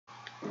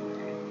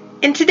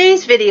In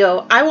today's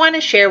video, I want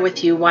to share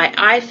with you why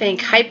I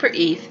think Hyip-R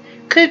Eth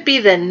could be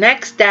the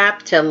next Dapp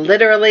to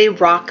literally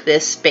rock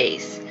this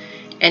space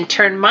and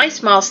turn my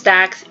small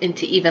stacks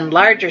into even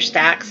larger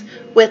stacks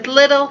with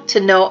little to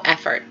no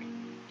effort.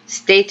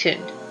 Stay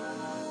tuned.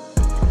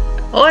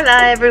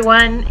 Hola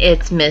everyone,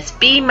 it's Miss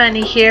B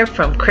Money here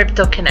from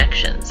Crypto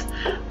Connections.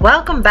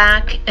 Welcome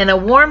back and a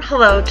warm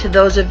hello to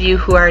those of you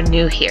who are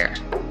new here.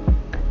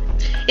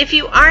 If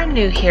you are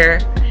new here,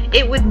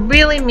 it would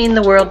really mean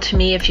the world to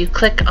me if you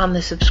click on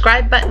the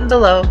subscribe button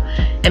below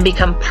and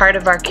become part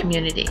of our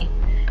community.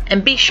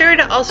 And be sure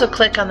to also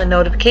click on the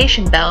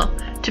notification bell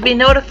to be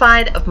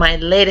notified of my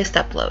latest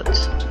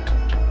uploads.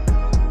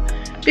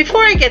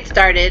 Before I get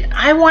started,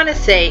 I want to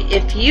say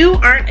if you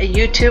aren't a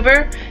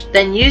YouTuber,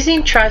 then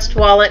using Trust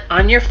Wallet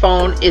on your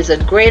phone is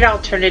a great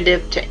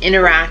alternative to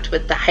interact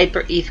with the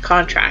Hyip-R Eth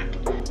contract.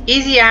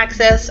 Easy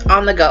access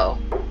on the go.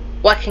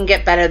 What can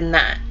get better than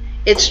that?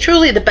 It's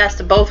truly the best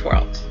of both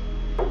worlds.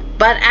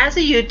 But as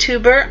a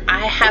YouTuber,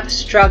 I have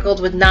struggled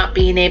with not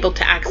being able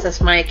to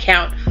access my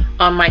account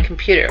on my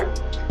computer,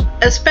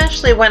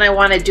 especially when I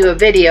want to do a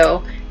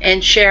video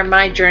and share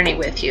my journey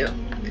with you.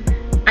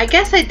 I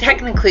guess I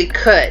technically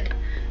could,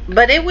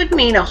 but it would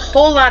mean a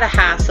whole lot of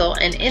hassle,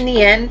 and in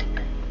the end,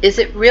 is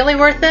it really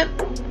worth it?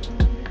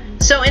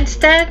 So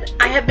instead,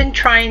 I have been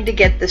trying to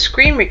get the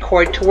screen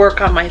record to work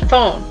on my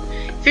phone.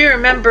 If you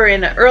remember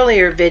in an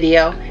earlier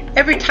video,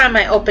 every time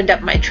I opened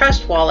up my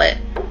Trust Wallet,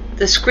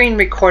 the screen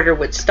recorder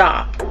would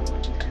stop.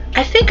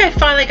 I think I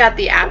finally got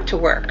the app to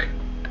work.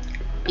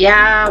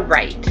 Yeah,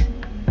 right.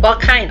 Well,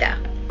 kinda.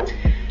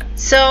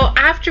 So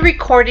after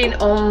recording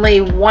only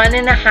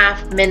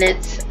 1.5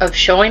 minutes of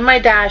showing my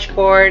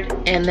dashboard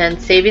and then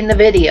saving the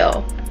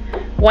video,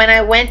 when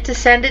I went to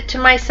send it to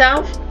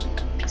myself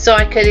so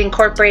I could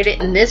incorporate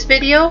it in this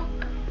video,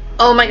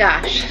 oh my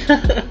gosh,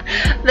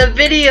 the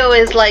video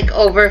is like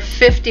over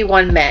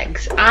 51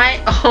 megs. I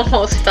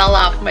almost fell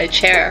off my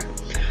chair.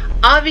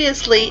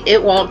 Obviously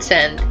it won't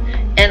send,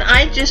 and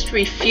I just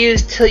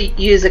refuse to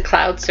use a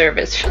cloud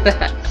service for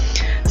that.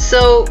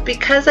 So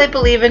because I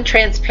believe in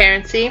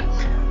transparency,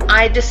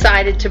 I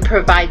decided to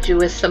provide you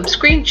with some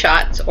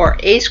screenshots, or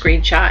a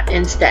screenshot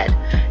instead.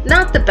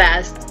 Not the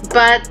best,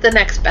 but the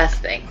next best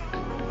thing.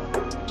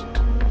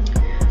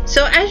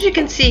 So as you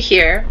can see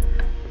here,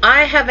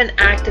 I have an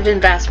active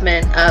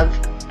investment of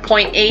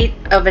 0.8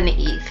 of an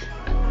ETH.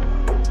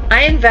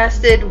 I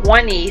invested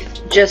 1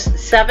 ETH just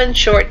 7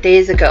 short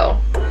days ago,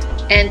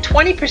 and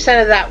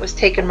 20% of that was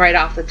taken right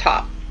off the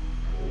top.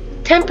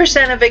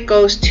 10% of it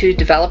goes to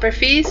developer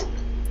fees,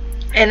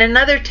 and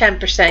another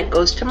 10%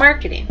 goes to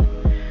marketing.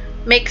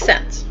 Makes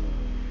sense.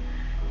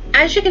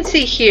 As you can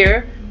see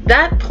here,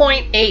 that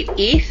 0.8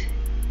 ETH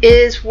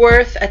is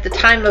worth, at the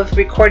time of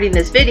recording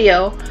this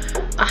video,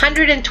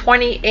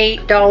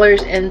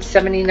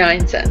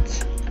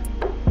 $128.79.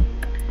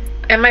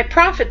 And my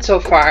profit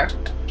so far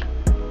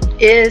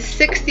is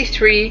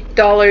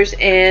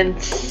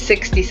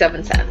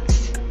 $63.67.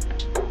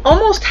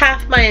 Almost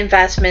half my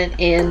investment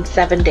in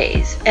 7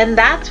 days, and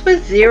that's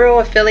with 0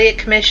 affiliate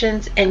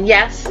commissions. And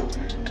yes,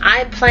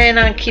 I plan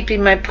on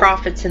keeping my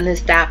profits in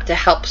this Dapp to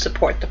help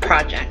support the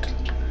project.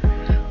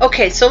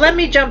 Okay, so let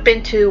me jump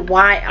into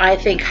why I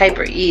think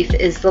Hyip-R Eth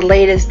is the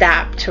latest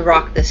Dapp to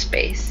rock this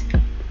space.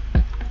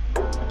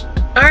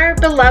 Our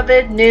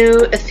beloved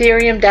new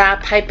Ethereum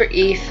Dapp Hyip-R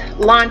Eth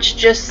launched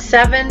just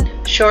 7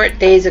 short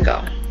days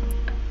ago.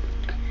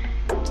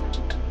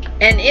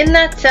 And in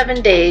that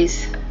 7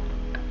 days,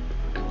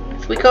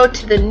 if we go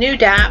to the new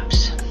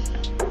Dapps,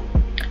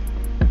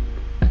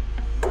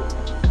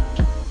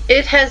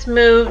 it has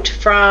moved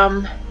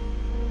from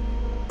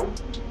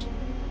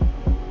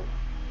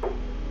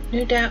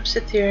new Dapps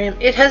Ethereum.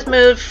 It has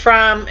moved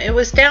from, it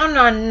was down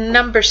on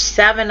number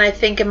 7, I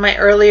think, in my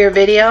earlier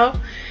video,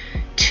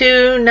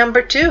 to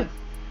number 2.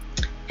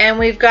 And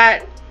we've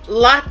got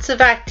lots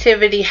of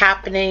activity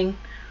happening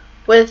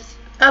with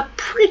a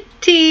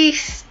pretty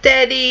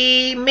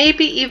steady,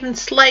 maybe even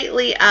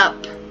slightly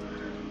up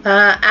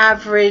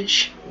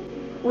average,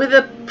 with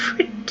a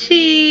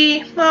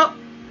pretty, well,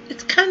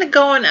 it's kind of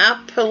going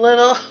up a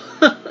little,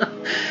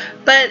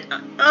 but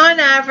on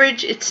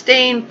average it's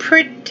staying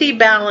pretty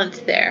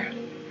balanced there.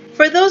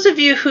 For those of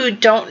you who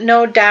don't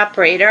know Dapp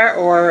Radar,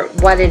 or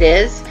what it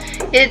is,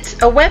 it's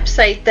a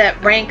website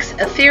that ranks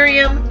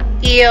Ethereum,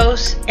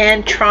 EOS,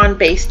 and Tron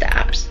based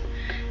dApps.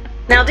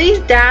 Now these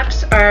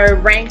dApps are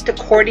ranked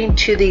according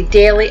to the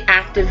daily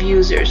active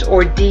users,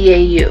 or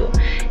DAU,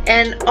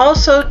 and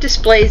also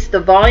displays the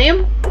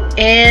volume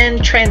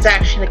and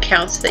transaction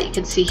accounts that you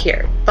can see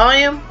here.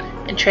 Volume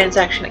and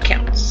transaction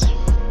accounts.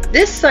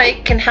 This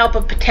site can help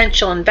a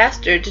potential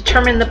investor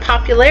determine the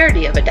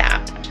popularity of a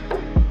Dapp.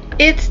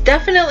 It's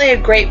definitely a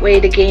great way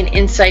to gain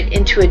insight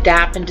into a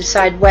Dapp and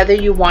decide whether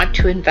you want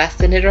to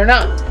invest in it or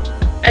not.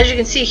 As you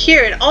can see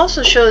here, it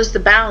also shows the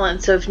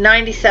balance of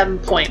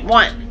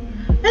 97.1.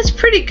 That's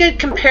pretty good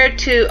compared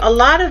to a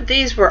lot of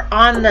these were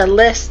on the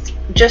list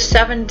just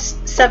seven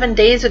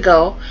days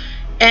ago,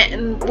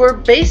 and we're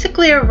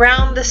basically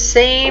around the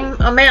same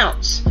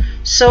amounts.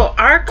 So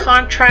our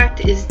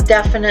contract is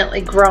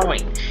definitely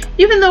growing.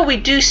 Even though we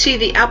do see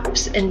the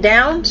ups and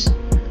downs,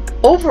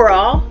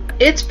 overall,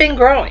 it's been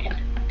growing,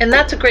 and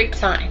that's a great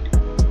sign.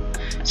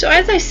 So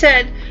as I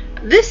said,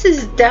 this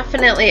is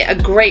definitely a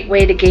great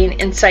way to gain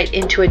insight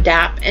into a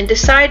Dapp and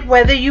decide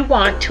whether you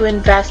want to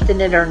invest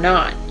in it or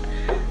not.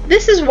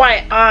 This is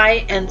why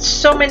I and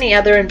so many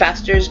other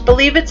investors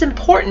believe it's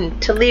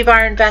important to leave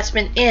our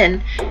investment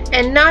in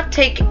and not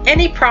take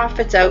any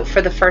profits out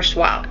for the first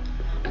while.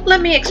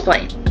 Let me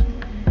explain.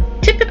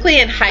 Typically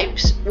in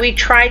Hypes, we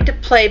tried to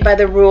play by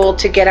the rule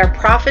to get our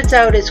profits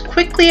out as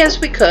quickly as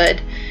we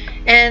could,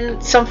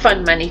 and some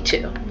fun money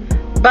too.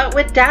 But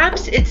with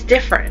Dapps, it's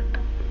different.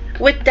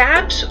 With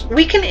Dapps,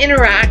 we can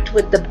interact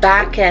with the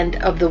back end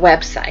of the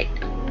website,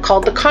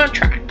 called the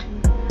contract.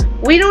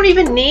 We don't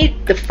even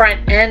need the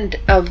front end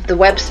of the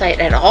website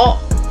at all.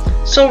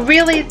 So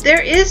really,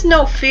 there is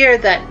no fear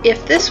that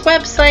if this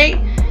website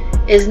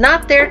is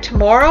not there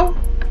tomorrow,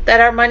 that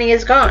our money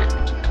is gone.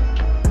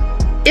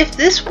 If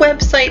this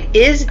website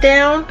is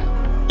down,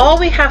 all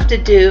we have to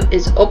do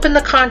is open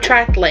the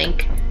contract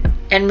link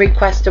and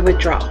request a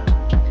withdrawal.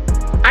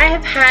 I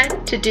have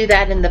had to do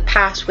that in the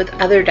past with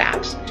other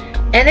Dapps,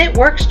 and it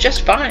works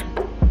just fine.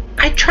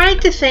 I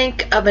tried to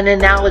think of an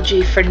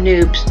analogy for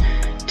noobs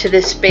to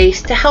this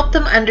space to help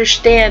them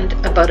understand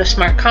about a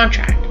smart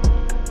contract.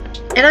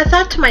 And I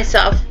thought to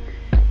myself,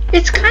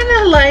 it's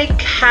kind of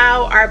like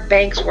how our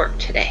banks work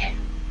today.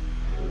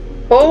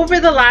 Over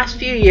the last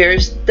few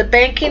years, the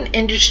banking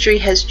industry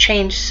has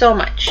changed so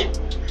much.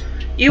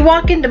 You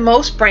walk into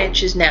most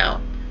branches now,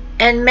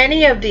 and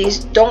many of these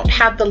don't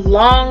have the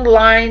long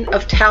line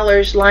of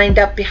tellers lined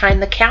up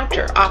behind the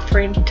counter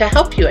offering to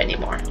help you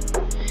anymore.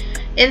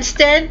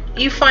 Instead,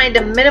 you find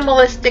a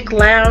minimalistic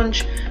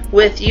lounge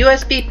with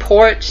USB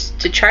ports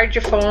to charge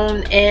your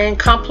phone and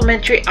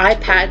complimentary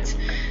iPads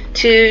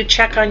to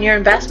check on your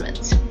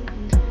investments.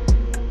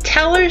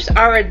 Tellers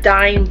are a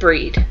dying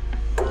breed.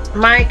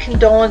 My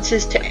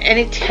condolences to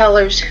any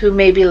tellers who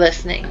may be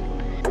listening.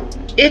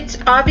 It's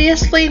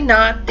obviously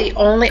not the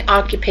only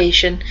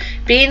occupation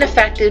being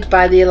affected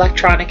by the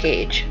electronic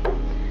age.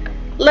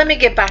 Let me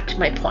get back to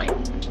my point.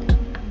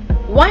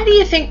 Why do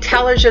you think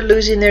tellers are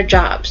losing their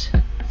jobs?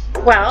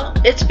 Well,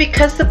 it's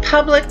because the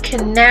public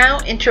can now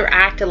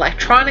interact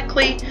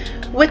electronically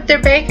with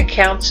their bank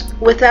accounts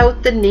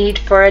without the need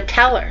for a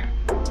teller.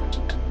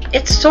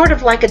 It's sort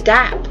of like a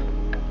Dapp.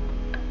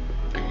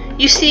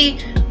 You see,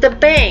 the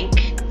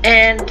bank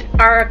and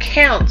our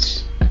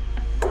accounts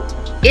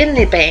in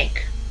the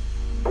bank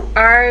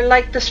are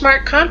like the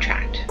smart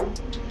contract.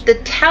 The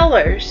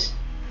tellers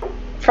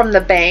from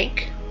the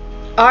bank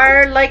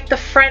are like the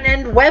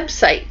front-end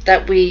website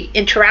that we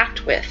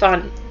interact with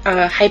on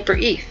Hyip-R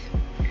Eth.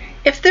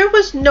 If there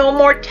was no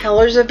more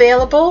tellers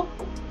available,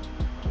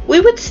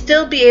 we would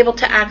still be able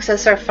to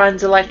access our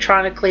funds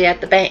electronically at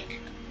the bank,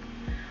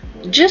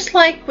 just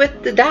like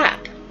with the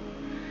Dapp.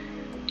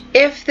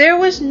 If there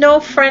was no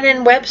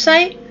front-end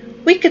website,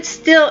 we could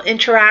still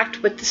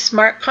interact with the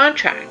smart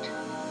contract.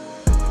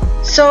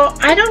 So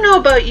I don't know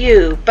about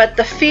you, but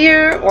the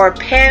fear or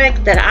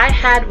panic that I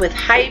had with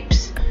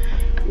Hypes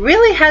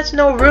really has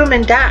no room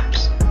in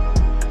Dapps.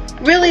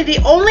 Really, the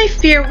only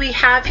fear we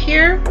have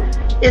here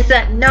is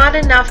that not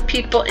enough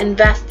people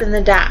invest in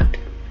the Dapp,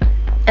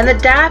 and the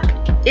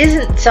Dapp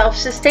isn't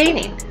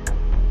self-sustaining.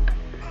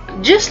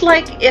 Just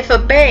like if a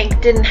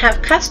bank didn't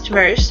have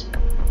customers,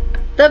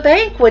 the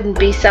bank wouldn't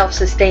be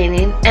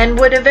self-sustaining and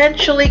would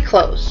eventually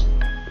close.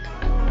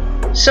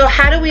 So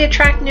how do we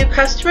attract new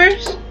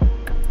customers?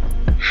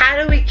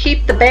 How do we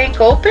keep the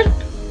bank open?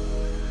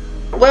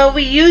 Well,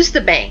 we use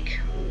the bank,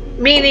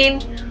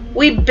 meaning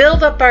we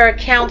build up our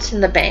accounts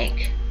in the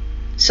bank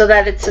so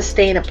that it's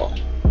sustainable.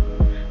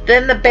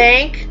 Then the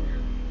bank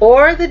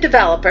or the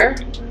developer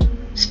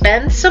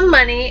spends some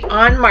money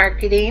on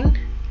marketing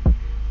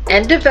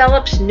and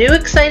develops new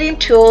exciting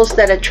tools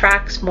that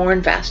attracts more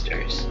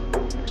investors.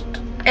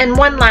 And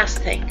one last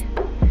thing.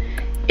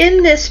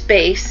 In this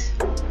space,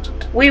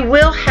 we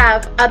will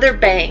have other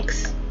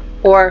banks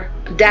or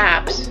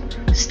Dapps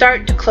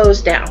start to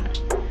close down,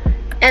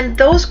 and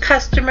those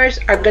customers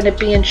are going to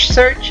be in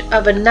search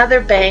of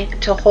another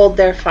bank to hold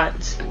their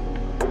funds.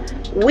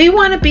 We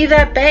want to be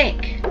that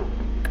bank.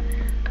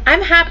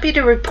 I'm happy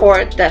to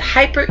report that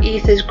Hyip-R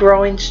Eth is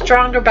growing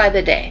stronger by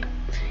the day.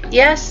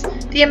 Yes,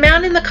 the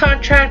amount in the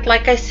contract,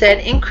 like I said,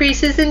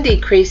 increases and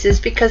decreases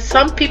because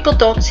some people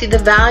don't see the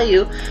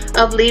value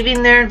of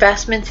leaving their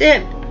investments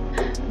in.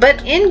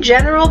 But in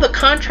general, the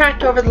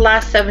contract over the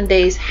last 7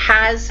 days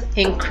has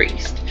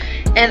increased.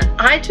 And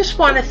I just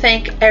want to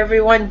thank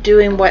everyone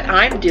doing what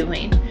I'm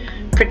doing,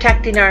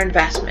 protecting our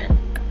investment.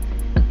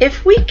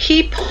 If we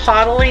keep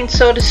hodling,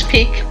 so to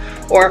speak,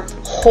 or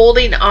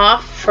holding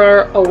off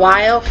for a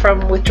while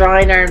from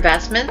withdrawing our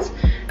investments,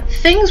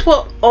 things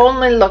will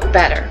only look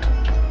better.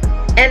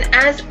 And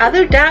as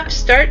other Dapps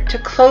start to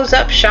close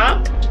up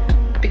shop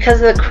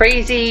because of the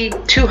crazy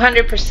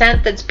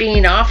 200% that's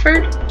being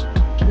offered,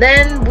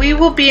 then we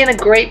will be in a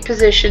great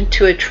position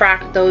to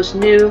attract those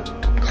new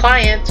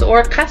clients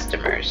or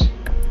customers.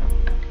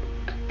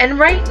 And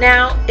right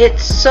now,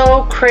 it's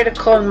so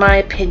critical in my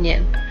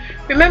opinion.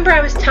 Remember I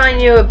was telling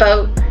you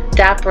about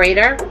Dapp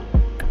radar?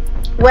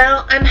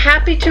 Well, I'm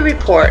happy to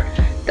report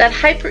that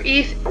Hyip-R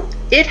Eth,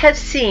 it has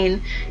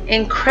seen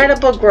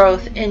incredible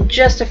growth in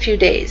just a few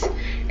days,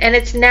 and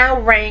it's now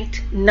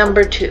ranked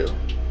number 2.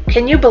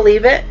 Can you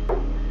believe it?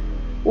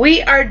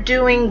 We are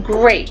doing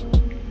great.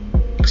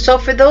 So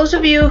for those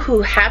of you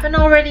who haven't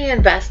already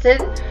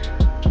invested,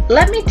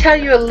 let me tell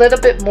you a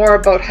little bit more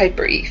about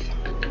Hyip-R Eth.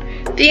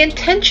 The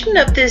intention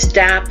of this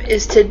Dapp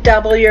is to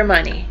double your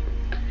money.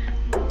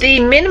 The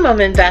minimum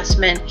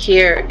investment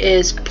here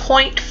is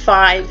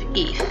 0.5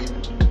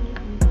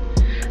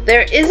 ETH.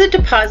 There is a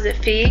deposit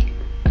fee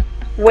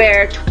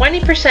where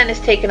 20% is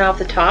taken off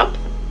the top,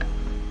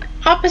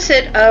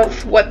 opposite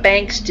of what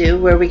banks do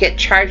where we get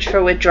charged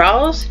for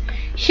withdrawals.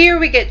 Here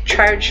we get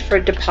charged for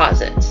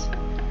deposits.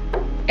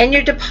 And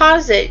your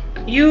deposit,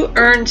 you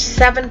earn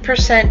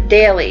 7%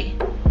 daily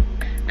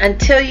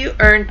until you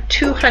earn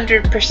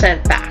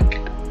 200% back.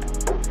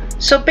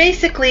 So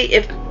basically,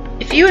 if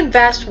you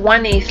invest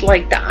 1 ETH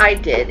like that I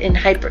did in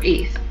Hyip-R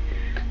Eth,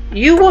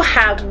 you will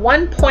have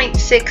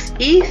 1.6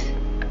 ETH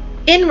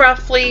in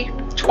roughly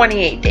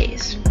 28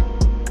 days.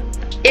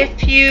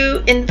 If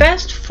you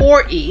invest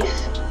 4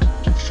 ETH,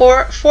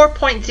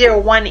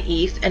 4.01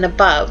 ETH and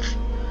above,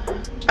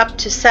 up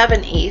to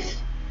 7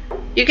 ETH,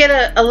 you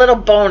get a little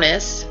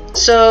bonus.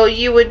 So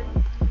you would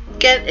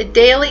get a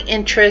daily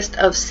interest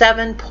of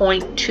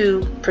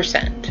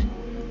 7.2%.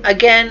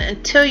 Again,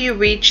 until you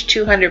reach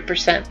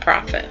 200%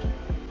 profit.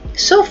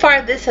 So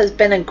far, this has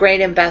been a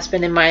great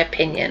investment in my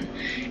opinion,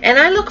 and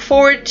I look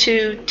forward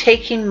to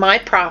taking my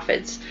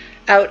profits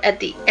out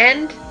at the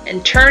end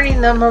and turning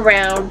them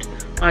around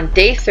on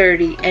day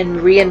 30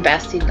 and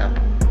reinvesting them.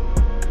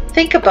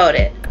 Think about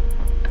it.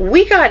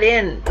 We got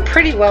in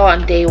pretty well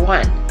on day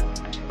 1.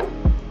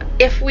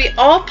 If we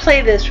all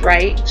play this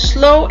right,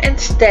 slow and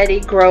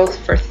steady growth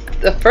for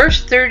the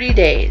first 30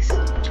 days,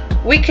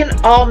 we can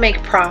all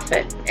make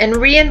profit and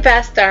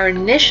reinvest our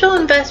initial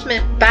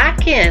investment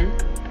back in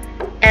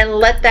and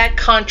let that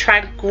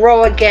contract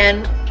grow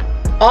again,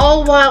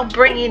 all while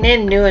bringing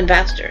in new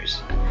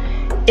investors.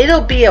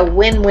 It'll be a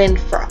win-win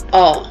for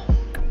all.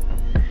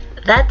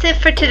 That's it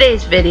for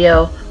today's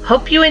video.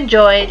 Hope you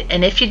enjoyed,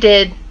 and if you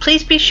did,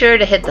 please be sure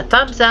to hit the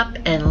thumbs up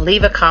and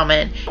leave a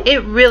comment.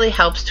 It really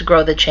helps to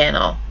grow the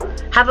channel.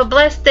 Have a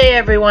blessed day,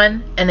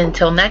 everyone, and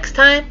until next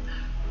time,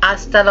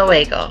 hasta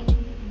luego.